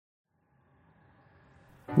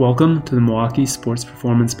Welcome to the Milwaukee Sports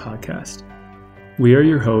Performance Podcast. We are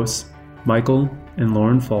your hosts, Michael and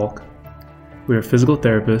Lauren Falk. We are physical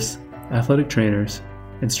therapists, athletic trainers,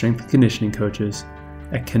 and strength and conditioning coaches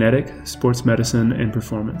at Kinetic Sports Medicine and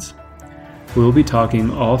Performance. We will be talking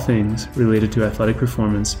all things related to athletic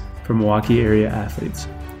performance for Milwaukee area athletes,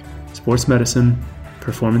 sports medicine,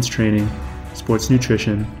 performance training, sports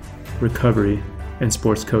nutrition, recovery, and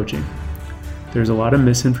sports coaching. There's a lot of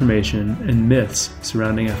misinformation and myths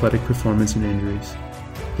surrounding athletic performance and injuries.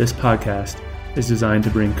 This podcast is designed to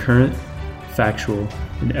bring current, factual,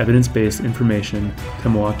 and evidence-based information to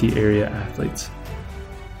Milwaukee area athletes.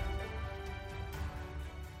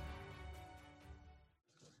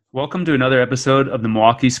 Welcome to another episode of the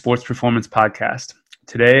Milwaukee Sports Performance Podcast.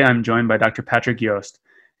 Today I'm joined by Dr. Patrick Jost,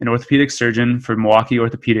 an orthopedic surgeon for Milwaukee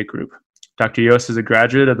Orthopedic Group. Dr. Jost is a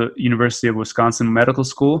graduate of the University of Wisconsin Medical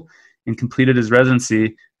School and completed his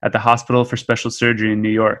residency at the Hospital for Special Surgery in New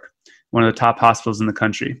York, one of the top hospitals in the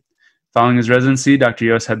country. Following his residency, Dr.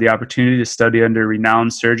 Jost had the opportunity to study under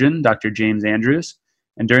renowned surgeon, Dr. James Andrews,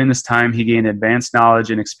 and during this time, he gained advanced knowledge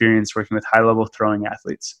and experience working with high-level throwing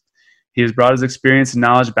athletes. He has brought his experience and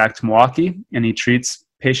knowledge back to Milwaukee, and he treats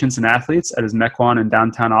patients and athletes at his Mequon and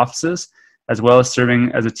downtown offices, as well as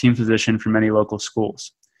serving as a team physician for many local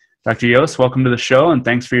schools. Dr. Jost, welcome to the show, and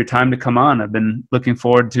thanks for your time to come on. I've been looking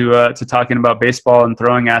forward to talking about baseball and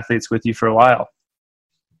throwing athletes with you for a while.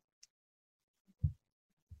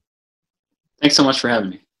 Thanks so much for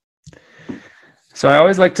having me. So I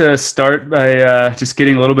always like to start by just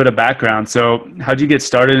getting a little bit of background. So how'd you get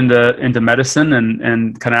started into medicine,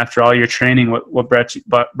 and kind of after all your training, what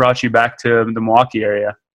brought you back to the Milwaukee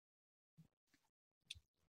area?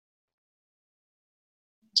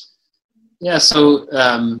 Yeah,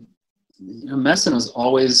 so medicine was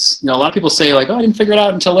always, a lot of people say like, oh, I didn't figure it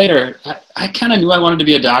out until later. I kind of knew I wanted to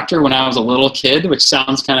be a doctor when I was a little kid, which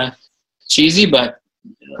sounds kind of cheesy, but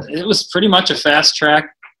it was pretty much a fast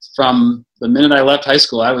track from the minute I left high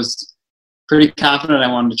school. I was pretty confident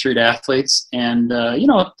I wanted to treat athletes, and I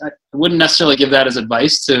wouldn't necessarily give that as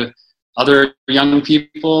advice to other young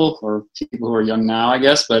people or people who are young now, I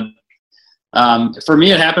guess, but for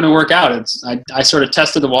me, it happened to work out. I sort of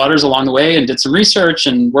tested the waters along the way and did some research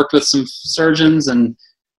and worked with some surgeons, and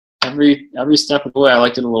every step of the way, I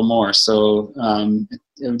liked it a little more. So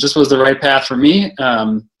it just was the right path for me.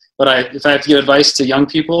 But if I have to give advice to young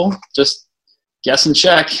people, just guess and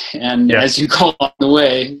check. And as you go along the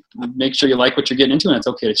way, make sure you like what you're getting into, and it's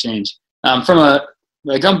okay to change. From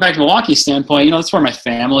going back to Milwaukee standpoint, that's where my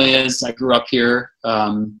family is. I grew up here.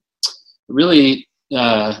 Really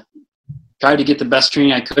tried to get the best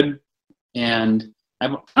training I could, and I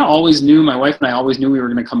always knew, my wife and I always knew we were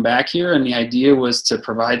going to come back here, and the idea was to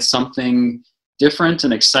provide something different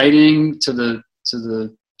and exciting to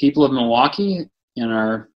the people of Milwaukee and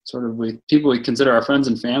our people we consider our friends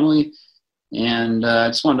and family, and I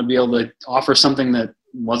just wanted to be able to offer something that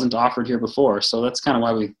wasn't offered here before. So that's kind of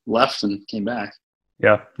why we left and came back.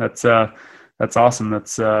 Yeah, that's awesome.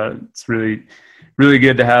 It's really, really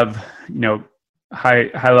good to have,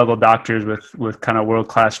 high level doctors with kind of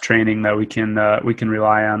world-class training that we can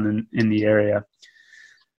rely on in the area.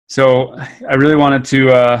 So I really wanted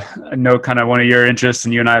to know kind of one of your interests,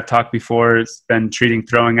 and you and I have talked before. It's been treating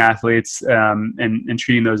throwing athletes and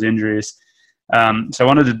treating those injuries. So I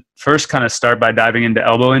wanted to first kind of start by diving into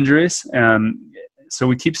elbow injuries. So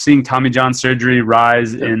we keep seeing Tommy John surgery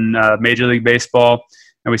rise in Major League Baseball,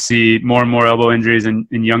 and we see more and more elbow injuries in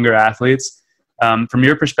younger athletes. From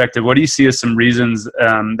your perspective, what do you see as some reasons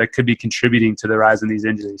that could be contributing to the rise in these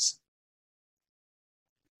injuries?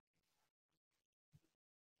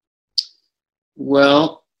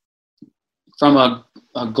 Well, from a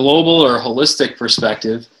global or holistic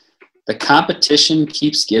perspective, the competition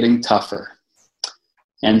keeps getting tougher.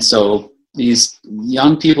 And so these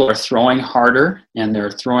young people are throwing harder, and they're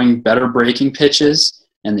throwing better breaking pitches,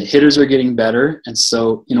 and the hitters are getting better. And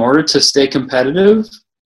so in order to stay competitive,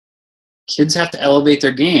 kids have to elevate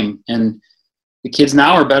their game, and the kids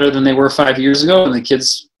now are better than they were 5 years ago, and the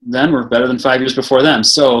kids then were better than 5 years before them.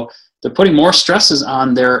 So they're putting more stresses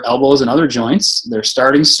on their elbows and other joints. They're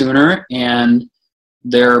starting sooner, and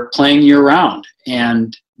they're playing year round.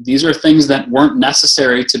 And these are things that weren't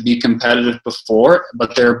necessary to be competitive before,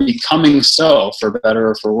 but they're becoming so, for better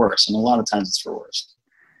or for worse. And a lot of times it's for worse.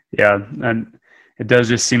 Yeah, and it does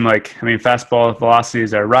just seem like, fastball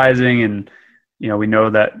velocities are rising, and we know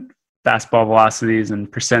that fastball velocities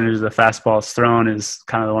and percentage of the fastballs thrown is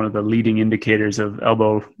kind of one of the leading indicators of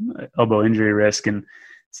elbow injury risk. And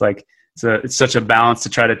it's such a balance to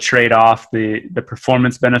try to trade off the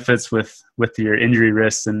performance benefits with your injury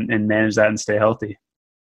risks and manage that and stay healthy.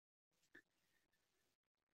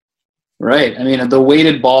 Right. I mean, the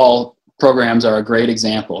weighted ball programs are a great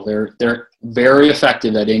example. They're very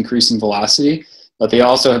effective at increasing velocity, but they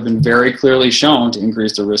also have been very clearly shown to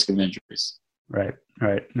increase the risk of injuries. Right.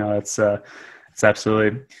 Right. No, it's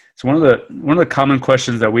absolutely. It's one of the common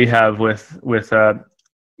questions that we have with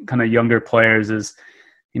kind of younger players is,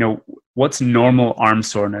 what's normal arm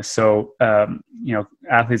soreness? So,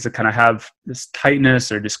 athletes that kind of have this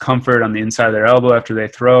tightness or discomfort on the inside of their elbow after they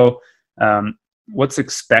throw, what's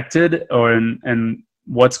expected and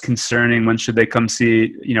what's concerning? When should they come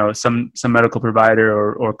see, some medical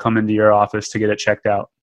provider or come into your office to get it checked out?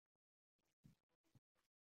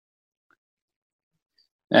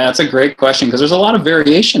 Yeah, that's a great question because there's a lot of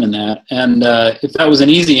variation in that. And if that was an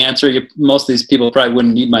easy answer, most of these people probably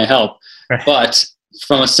wouldn't need my help. Right. But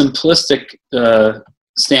from a simplistic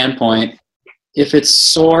standpoint, if it's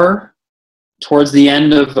sore towards the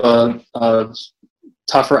end of a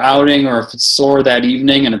tougher outing, or if it's sore that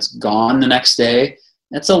evening and it's gone the next day,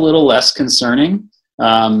 that's a little less concerning.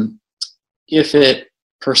 If it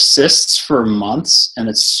persists for months and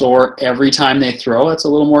it's sore every time they throw, that's a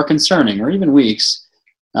little more concerning, or even weeks.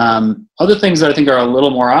 Other things that I think are a little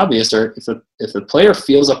more obvious are if the player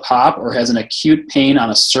feels a pop or has an acute pain on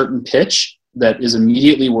a certain pitch that is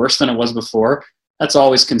immediately worse than it was before, that's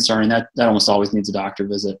always concerning. That almost always needs a doctor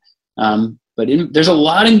visit. But there's a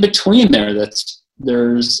lot in between there.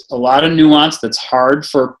 There's a lot of nuance that's hard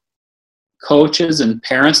for coaches and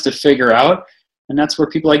parents to figure out, and that's where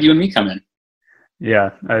people like you and me come in.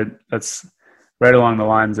 Yeah, that's right along the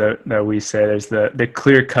lines that we say. There's the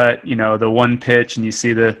clear cut, the one pitch, and you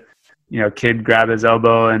see the kid grab his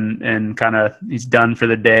elbow and kind of he's done for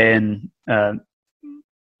the day, and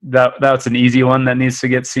that's an easy one that needs to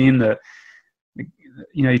get seen.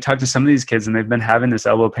 You talk to some of these kids and they've been having this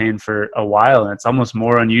elbow pain for a while, and it's almost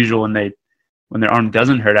more unusual when their arm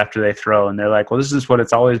doesn't hurt after they throw, and they're like, well, this is what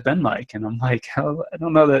it's always been like. And I'm like, hell, I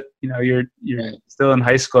don't know that, you're still in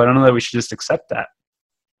high school. I don't know that we should just accept that.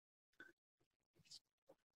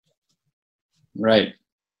 Right.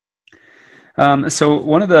 So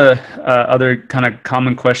one of the other kind of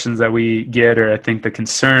common questions that we get, or I think the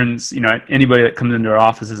concerns, anybody that comes into our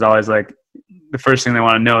office is always like, the first thing they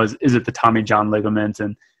want to know is it the Tommy John ligament?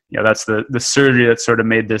 And, that's the surgery that sort of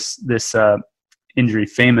made this injury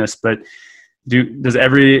famous. But does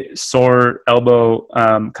every sore elbow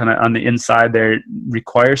kind of on the inside there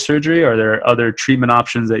require surgery? Or are there other treatment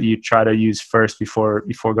options that you try to use first before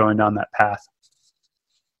going down that path?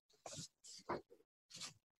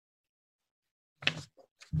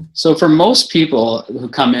 So for most people who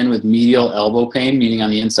come in with medial elbow pain, meaning on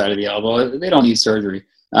the inside of the elbow, they don't need surgery.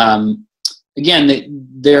 Again,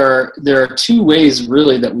 there are two ways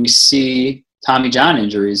really that we see Tommy John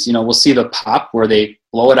injuries. We'll see the pop where they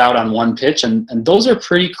blow it out on one pitch, and those are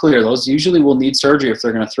pretty clear. Those usually will need surgery if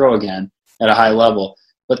they're going to throw again at a high level.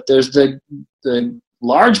 But there's the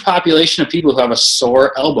large population of people who have a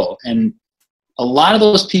sore elbow, and a lot of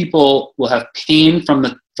those people will have pain from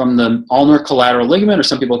the ulnar collateral ligament, or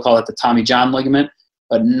some people call it the Tommy John ligament,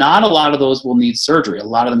 but not a lot of those will need surgery. A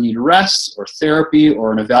lot of them need rest or therapy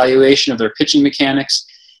or an evaluation of their pitching mechanics.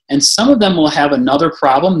 And some of them will have another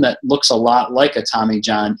problem that looks a lot like a Tommy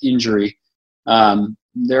John injury.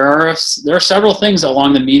 There are several things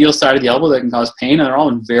along the medial side of the elbow that can cause pain, and they're all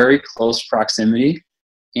in very close proximity.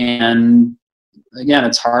 And again,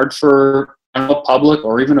 it's hard for the public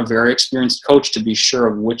or even a very experienced coach to be sure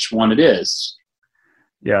of which one it is.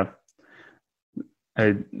 Yeah,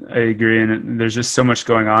 I agree. And there's just so much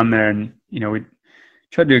going on there. And, we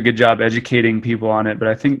try to do a good job educating people on it, but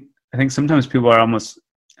I think sometimes people are almost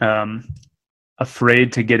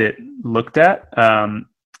afraid to get it looked at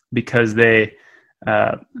because they're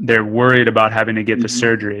worried about having to get the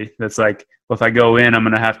surgery. That's like, well, if I go in, I'm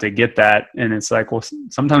going to have to get that. And it's like, well,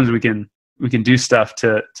 sometimes we can do stuff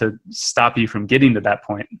to stop you from getting to that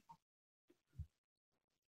point.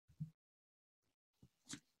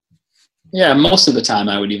 Yeah, most of the time,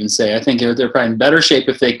 I would even say. I think they're probably in better shape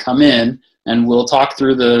if they come in, and we'll talk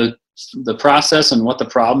through the process and what the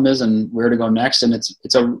problem is and where to go next. And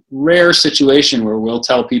it's a rare situation where we'll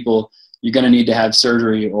tell people you're going to need to have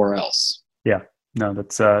surgery or else. Yeah, no,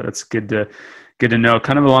 that's good to know.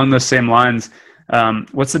 Kind of along those same lines,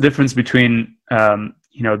 what's the difference between the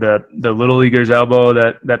little leaguer's elbow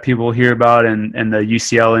that people hear about and the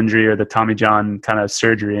UCL injury or the Tommy John kind of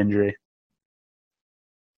surgery injury?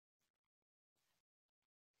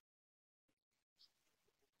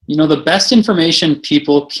 The best information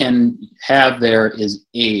people can have there is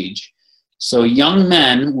age. So young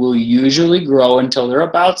men will usually grow until they're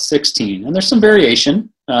about 16. And there's some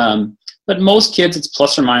variation, but most kids, it's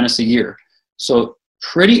plus or minus a year. So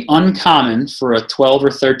pretty uncommon for a 12 or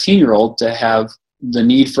 13-year-old to have the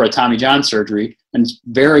need for a Tommy John surgery, and it's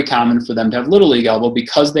very common for them to have little league elbow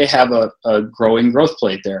because they have a growing growth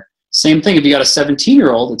plate there. Same thing if you got a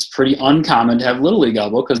 17-year-old, it's pretty uncommon to have little league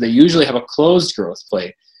elbow because they usually have a closed growth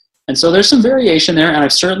plate. And so there's some variation there, and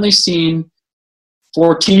I've certainly seen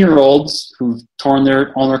 14-year-olds who've torn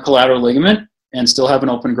their ulnar collateral ligament and still have an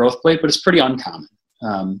open growth plate, but it's pretty uncommon.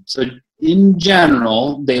 So in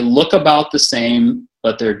general, they look about the same,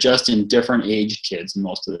 but they're just in different age kids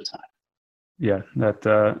most of the time. Yeah, I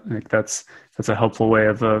think that's a helpful way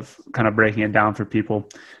of kind of breaking it down for people.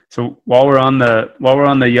 So while we're on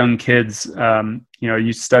the young kids,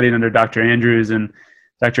 you studied under Dr. Andrews, and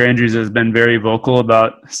Dr. Andrews has been very vocal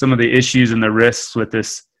about some of the issues and the risks with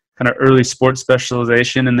this kind of early sports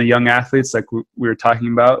specialization in the young athletes, like we were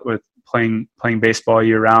talking about with playing baseball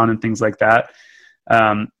year round and things like that.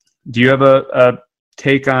 Do you have a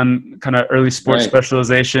take on kind of early sports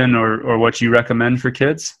specialization or what you recommend for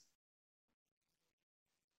kids?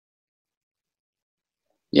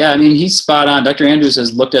 Yeah, I mean, he's spot on. Dr. Andrews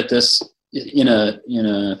has looked at this in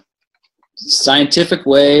a scientific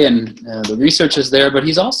way, and the research is there, but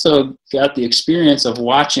he's also got the experience of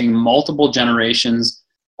watching multiple generations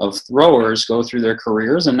of throwers go through their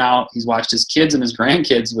careers, and now he's watched his kids and his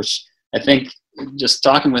grandkids, which I think just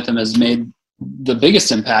talking with him has made the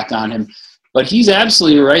biggest impact on him. But he's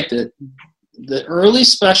absolutely right that the early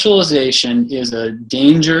specialization is a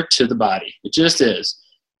danger to the body. It just is.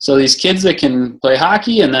 So these kids that can play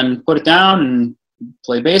hockey and then put it down and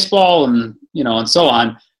play baseball and so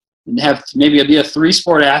on, and have maybe be a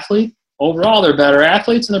 3-sport athlete, overall they're better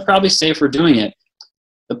athletes and they're probably safer doing it.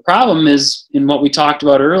 The problem is in what we talked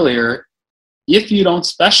about earlier, if you don't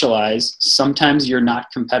specialize, sometimes you're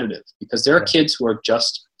not competitive because there are kids who are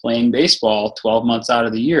just playing baseball 12 months out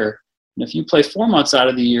of the year. And if you play 4 months out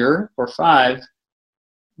of the year or 5,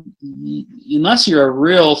 unless you're a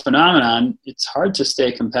real phenomenon, it's hard to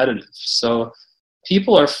stay competitive. So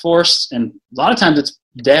people are forced, and a lot of times it's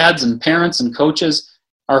dads and parents and coaches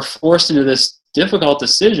are forced into this difficult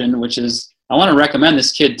decision, which is, I want to recommend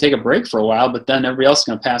this kid take a break for a while, but then everybody else is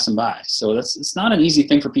going to pass him by. So it's not an easy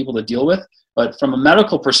thing for people to deal with. But from a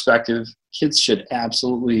medical perspective, kids should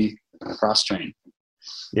absolutely cross-train.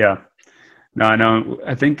 Yeah. No, I know.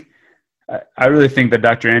 I really think that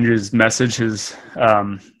Dr. Andrews' message has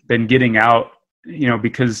been getting out,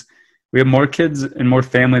 because we have more kids and more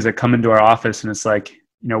families that come into our office, and it's like,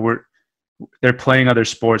 they're playing other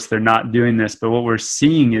sports. They're not doing this. But what we're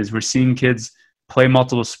seeing kids play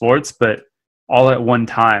multiple sports, but all at one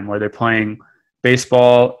time, where they're playing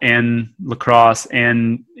baseball and lacrosse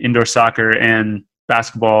and indoor soccer and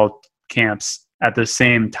basketball camps at the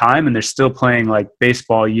same time. And they're still playing like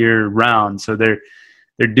baseball year round. So they're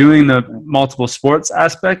doing the multiple sports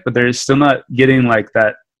aspect, but they're still not getting like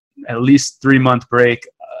that at least 3-month break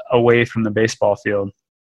away from the baseball field.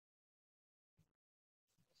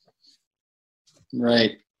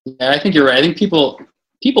 Right. Yeah, I think you're right. I think people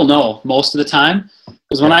know most of the time,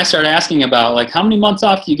 because when I start asking about like how many months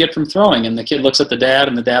off do you get from throwing, and the kid looks at the dad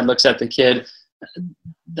and the dad looks at the kid,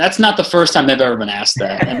 that's not the first time they've ever been asked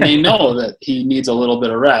that. And they know that he needs a little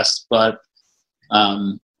bit of rest, but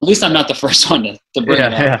at least I'm not the first one to bring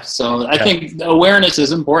it up. Yeah. So I think awareness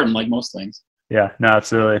is important, like most things. Yeah, no,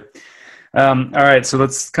 absolutely. All right, so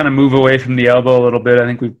let's kind of move away from the elbow a little bit. I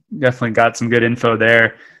think we've definitely got some good info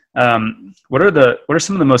there. What are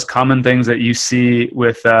some of the most common things that you see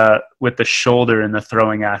with the shoulder in the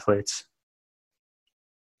throwing athletes?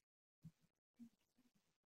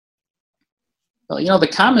 Well,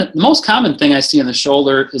 the most common thing I see in the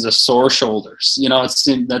shoulder is a sore shoulders.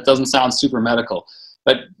 That doesn't sound super medical,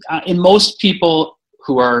 but in most people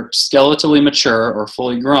who are skeletally mature or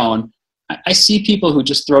fully grown, I see people who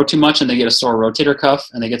just throw too much and they get a sore rotator cuff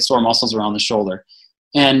and they get sore muscles around the shoulder.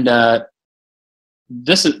 And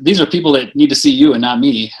these are people that need to see you and not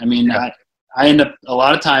me. I mean, I end up a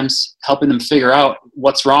lot of times helping them figure out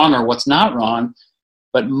what's wrong or what's not wrong.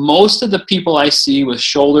 But most of the people I see with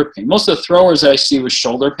shoulder pain, most of the throwers I see with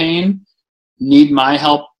shoulder pain need my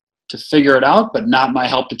help to figure it out, but not my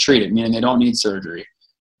help to treat it, meaning they don't need surgery.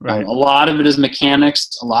 Right. A lot of it is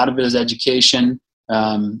mechanics. A lot of it is education.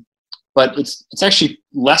 But it's actually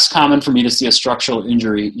less common for me to see a structural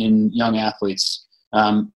injury in young athletes.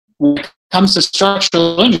 When it comes to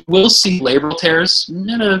structural injury, we'll see labral tears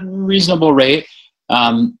at a reasonable rate.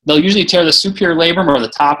 They'll usually tear the superior labrum or the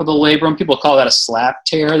top of the labrum. People call that a slap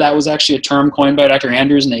tear. That was actually a term coined by Dr.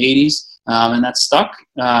 Andrews in the 80s, and that stuck.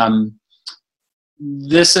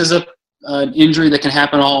 This is an injury that can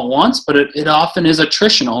happen all at once, but it often is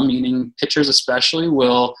attritional, meaning pitchers especially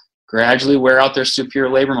will gradually wear out their superior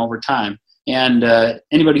labrum over time. And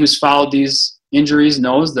anybody who's followed these injuries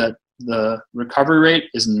knows that the recovery rate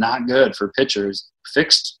is not good for pitchers.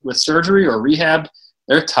 Fixed with surgery or rehab,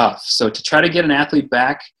 they're tough. So to try to get an athlete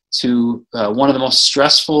back to one of the most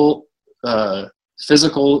stressful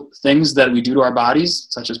physical things that we do to our bodies,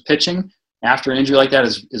 such as pitching, after an injury like that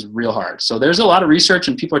is real hard. So there's a lot of research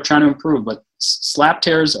and people are trying to improve, but slap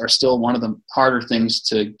tears are still one of the harder things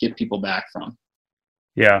to get people back from.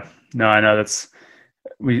 Yeah, no, I know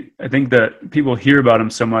I think that people hear about them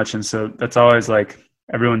so much. And so that's always like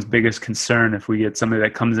everyone's biggest concern. If we get somebody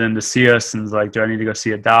that comes in to see us and is like, do I need to go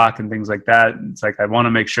see a doc and things like that? It's like, I want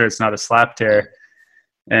to make sure it's not a slap tear.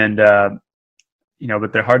 And,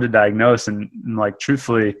 but they're hard to diagnose. And like,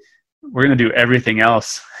 truthfully, we're going to do everything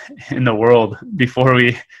else in the world before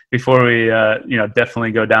we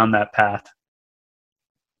definitely go down that path.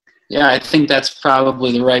 Yeah, I think that's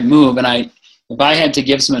probably the right move. And if I had to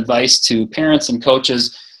give some advice to parents and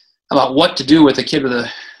coaches about what to do with a kid with a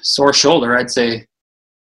sore shoulder, I'd say,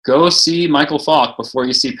 go see Michael Falk before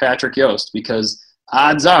you see Patrick Jost, because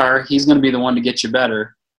odds are he's going to be the one to get you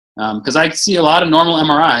better. Because I see a lot of normal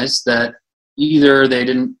MRIs that either they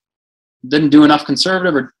didn't do enough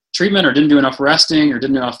conservative or treatment, or didn't do enough resting, or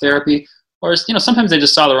didn't do enough therapy, or sometimes they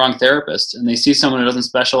just saw the wrong therapist and they see someone who doesn't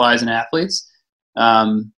specialize in athletes.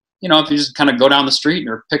 If you just kind of go down the street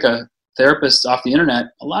or pick a therapist off the internet,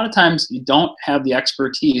 a lot of times you don't have the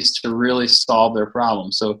expertise to really solve their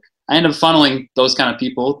problem. So I end up funneling those kind of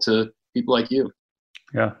people to people like you.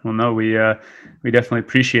 Yeah, well, no, we definitely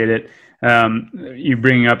appreciate it. You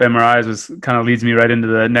bringing up MRIs kind of leads me right into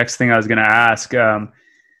the next thing I was going to ask.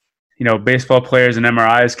 Baseball players and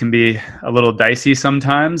MRIs can be a little dicey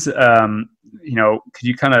sometimes. Could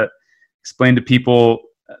you kind of explain to people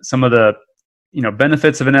some of the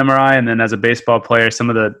benefits of an MRI, and then as a baseball player, some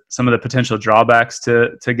of the potential drawbacks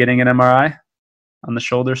to getting an MRI on the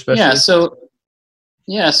shoulder, especially?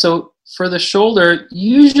 So for the shoulder,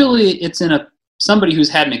 usually it's in somebody who's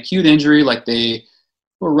had an acute injury, like they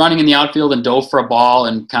were running in the outfield and dove for a ball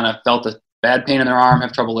and kind of felt a bad pain in their arm,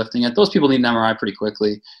 have trouble lifting it. Those people need an MRI pretty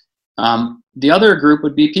quickly. The other group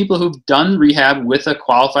would be people who've done rehab with a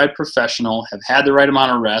qualified professional, have had the right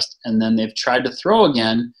amount of rest, and then they've tried to throw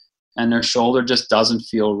again, and their shoulder just doesn't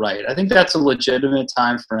feel right. I think that's a legitimate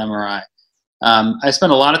time for an MRI. I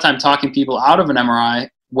spend a lot of time talking people out of an MRI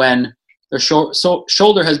when their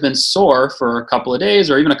shoulder has been sore for a couple of days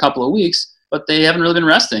or even a couple of weeks, but they haven't really been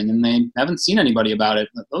resting and they haven't seen anybody about it.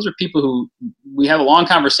 Those are people who we have a long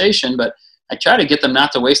conversation, but I try to get them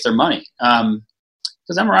not to waste their money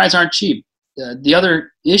because MRIs aren't cheap. The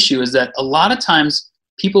other issue is that a lot of times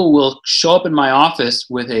people will show up in my office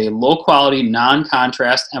with a low-quality,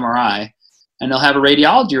 non-contrast MRI, and they'll have a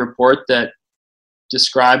radiology report that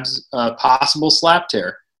describes a possible slap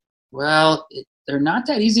tear. Well, they're not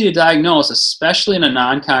that easy to diagnose, especially in a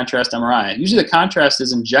non-contrast MRI. Usually the contrast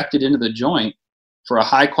is injected into the joint for a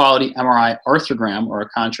high-quality MRI arthrogram or a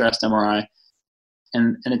contrast MRI,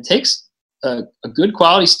 and it takes a good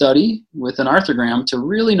quality study with an arthrogram to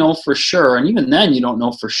really know for sure, and even then you don't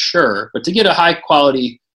know for sure, but to get a high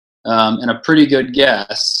quality and a pretty good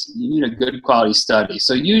guess, you need a good quality study.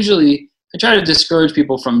 So usually I try to discourage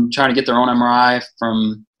people from trying to get their own MRI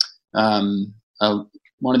from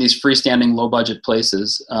one of these freestanding low budget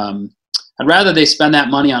places. I'd rather they spend that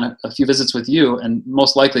money on a few visits with you, and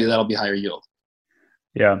most likely that'll be higher yield.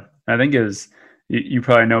 Yeah, I think you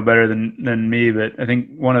probably know better than me, but I think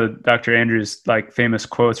one of Dr. Andrews' famous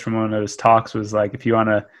quotes from one of his talks was like, if you want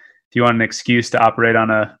an excuse to operate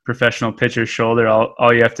on a professional pitcher's shoulder,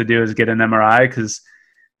 all you have to do is get an MRI, because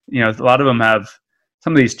a lot of them have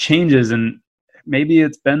some of these changes, and maybe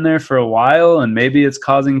it's been there for a while, and maybe it's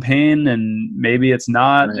causing pain, and maybe it's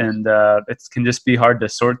not, right. And it can just be hard to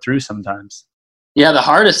sort through sometimes. Yeah, the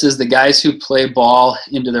hardest is the guys who play ball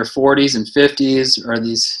into their 40s and 50s, or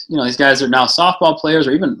these guys are now softball players,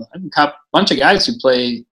 or even a bunch of guys who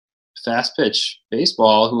play fast pitch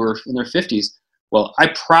baseball who are in their 50s. Well, I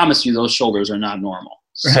promise you those shoulders are not normal.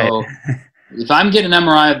 Right. So if I'm getting an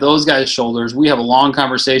MRI of those guys' shoulders, we have a long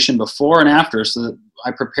conversation before and after so that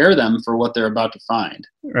I prepare them for what they're about to find.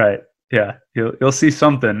 Right. Yeah. You'll see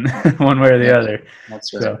something one way or the other.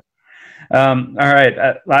 That's right. So, all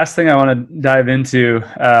right. Last thing I want to dive into,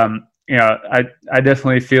 I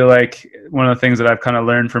definitely feel like one of the things that I've kind of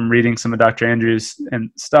learned from reading some of Dr. Andrews and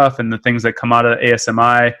stuff, and the things that come out of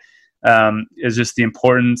ASMI, is just the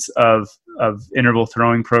importance of interval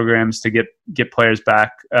throwing programs to get players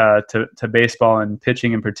back to baseball and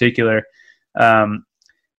pitching in particular.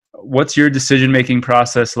 What's your decision-making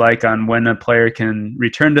process like on when a player can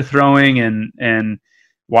return to throwing, and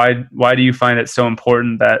why do you find it so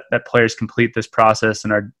important that players complete this process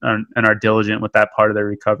and are diligent with that part of their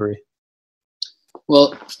recovery?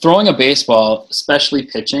 Well, throwing a baseball, especially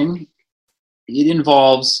pitching, it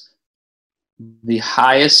involves the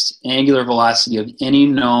highest angular velocity of any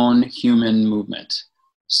known human movement.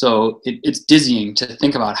 So it's dizzying to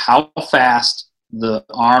think about how fast the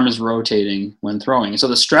arm is rotating when throwing. So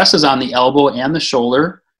the stresses on the elbow and the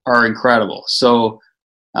shoulder are incredible. So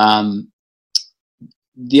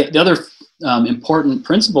the other important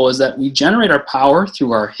principle is that we generate our power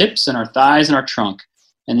through our hips and our thighs and our trunk.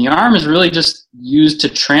 And the arm is really just used to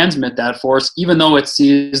transmit that force, even though it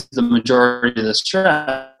sees the majority of the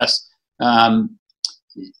stress.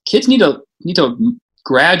 Kids need to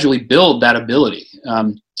gradually build that ability.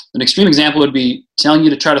 An extreme example would be telling you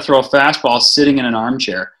to try to throw a fastball sitting in an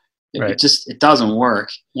armchair. It doesn't work,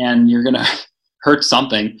 and you're going to hurt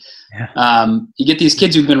something. Yeah. You get these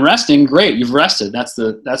kids who've been resting, great, you've rested.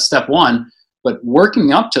 That's step one. But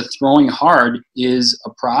working up to throwing hard is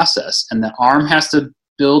a process, and the arm has to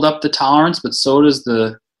build up the tolerance, but so does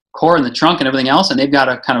the core and the trunk and everything else, and they've got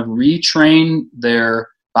to kind of retrain their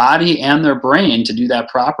body and their brain to do that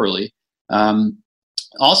properly.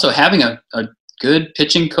 Also, having a good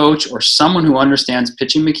pitching coach or someone who understands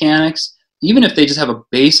pitching mechanics, even if they just have a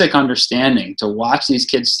basic understanding to watch these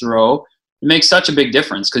kids throw, it makes such a big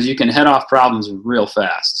difference because you can head off problems real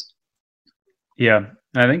fast. Yeah,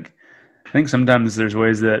 I think sometimes there's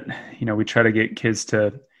ways that we try to get kids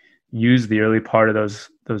to use the early part of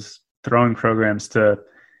those throwing programs to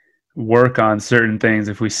work on certain things.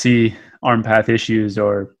 If we see arm path issues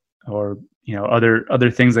or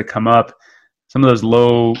other things that come up, some of those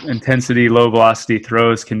low intensity, low velocity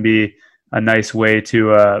throws can be a nice way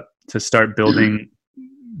to start building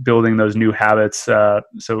those new habits.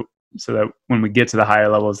 So that when we get to the higher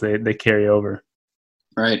levels, they carry over.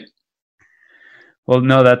 Right. Well,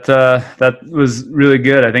 no, that was really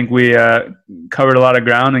good. I think we covered a lot of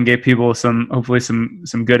ground and gave people hopefully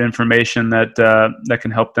some good information that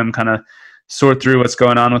can help them kind of sort through what's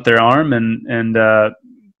going on with their arm and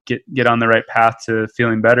get on the right path to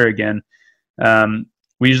feeling better again.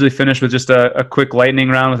 We usually finish with just a quick lightning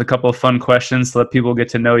round with a couple of fun questions to let people get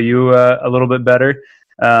to know you a little bit better.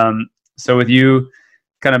 So with you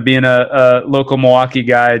kind of being a local Milwaukee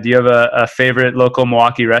guy, do you have a favorite local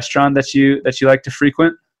Milwaukee restaurant that you like to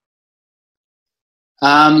frequent?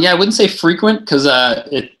 Yeah, I wouldn't say frequent because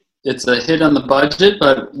it's a hit on the budget,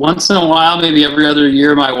 but once in a while, maybe every other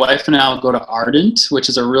year, my wife and I will go to Ardent, which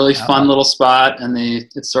is a really fun little spot, and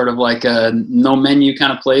it's sort of like a no menu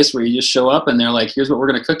kind of place where you just show up and they're like, here's what we're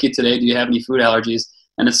going to cook you today. Do you have any food allergies?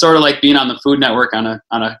 And it's sort of like being on the Food Network on a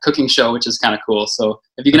cooking show, which is kind of cool. So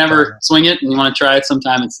if you can ever swing it and you want to try it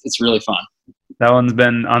sometime, it's really fun. That one's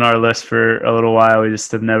been on our list for a little while. We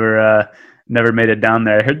just have never made it down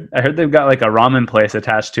there. I heard they've got like a ramen place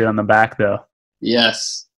attached to it on the back though.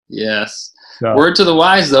 Yes. So. Word to the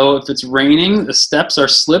wise though, if it's raining, the steps are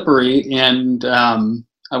slippery, and I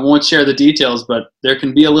won't share the details, but there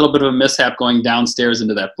can be a little bit of a mishap going downstairs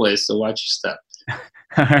into that place. So watch your step.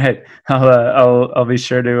 All right, I'll be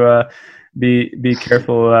sure to be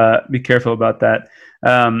careful. Be careful about that.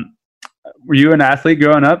 Were you an athlete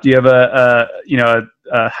growing up? Do you have a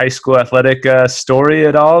high school athletic story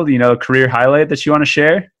at all? A career highlight that you want to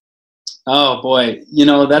share? Oh boy,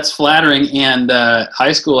 that's flattering. And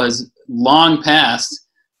high school has long passed.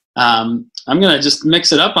 I'm gonna just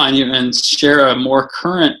mix it up on you and share a more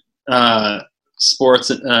current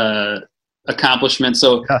sports accomplishment.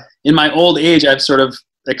 So in my old age, I've sort of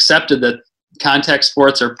accepted that contact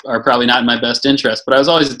sports are probably not in my best interest, but I was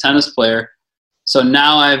always a tennis player. So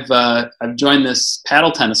now I've joined this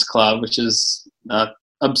paddle tennis club, which is an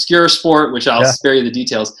obscure sport, which I'll spare you the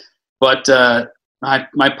details. But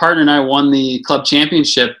my partner and I won the club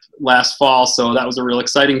championship last fall, so that was a real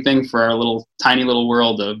exciting thing for our tiny little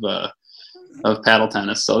world of paddle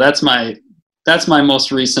tennis. So that's my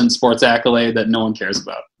most recent sports accolade that no one cares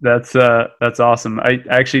about. That's awesome. I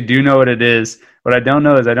actually do know what it is. What I don't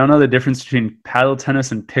know is I don't know the difference between paddle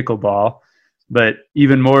tennis and pickleball. But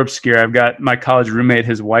even more obscure, I've got my college roommate,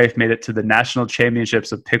 his wife made it to the national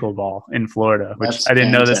championships of pickleball in Florida, which I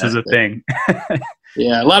didn't know this was a thing.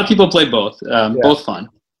 Yeah, a lot of people play both. Both fun.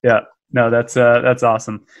 Yeah, no, that's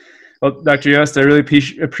awesome. Well, Dr. Jost, I really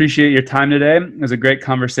appreciate your time today. It was a great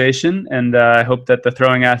conversation, and I hope that the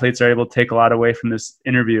throwing athletes are able to take a lot away from this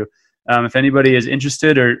interview. If anybody is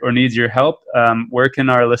interested or needs your help, where can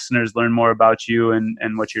our listeners learn more about you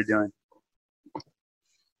and what you're doing?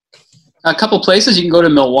 A couple places. You can go to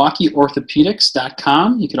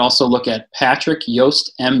MilwaukeeOrthopedics.com. You can also look at Patrick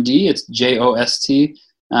Jost, MD. It's Jost.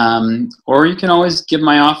 Or you can always give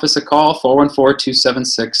my office a call,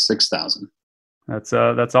 414-276-6000.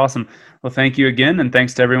 That's awesome. Well, thank you again, and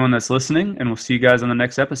thanks to everyone that's listening, and we'll see you guys on the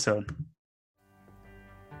next episode.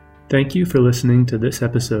 Thank you for listening to this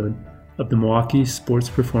episode of the Milwaukee Sports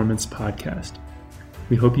Performance Podcast.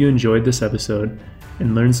 We hope you enjoyed this episode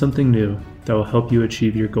and learned something new that will help you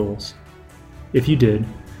achieve your goals. If you did,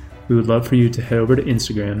 we would love for you to head over to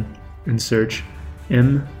Instagram and search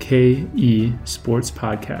MKE Sports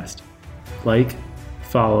Podcast. Like,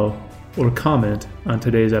 follow, or comment on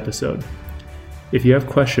today's episode. If you have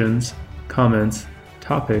questions, comments,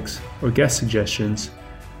 topics, or guest suggestions,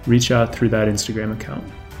 reach out through that Instagram account.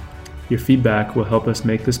 Your feedback will help us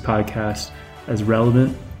make this podcast as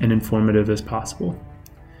relevant and informative as possible.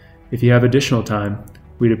 If you have additional time,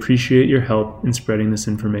 we'd appreciate your help in spreading this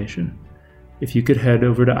information. If you could head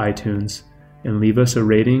over to iTunes and leave us a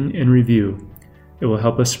rating and review, it will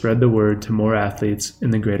help us spread the word to more athletes in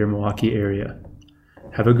the greater Milwaukee area.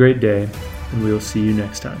 Have a great day, and we will see you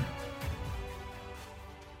next time.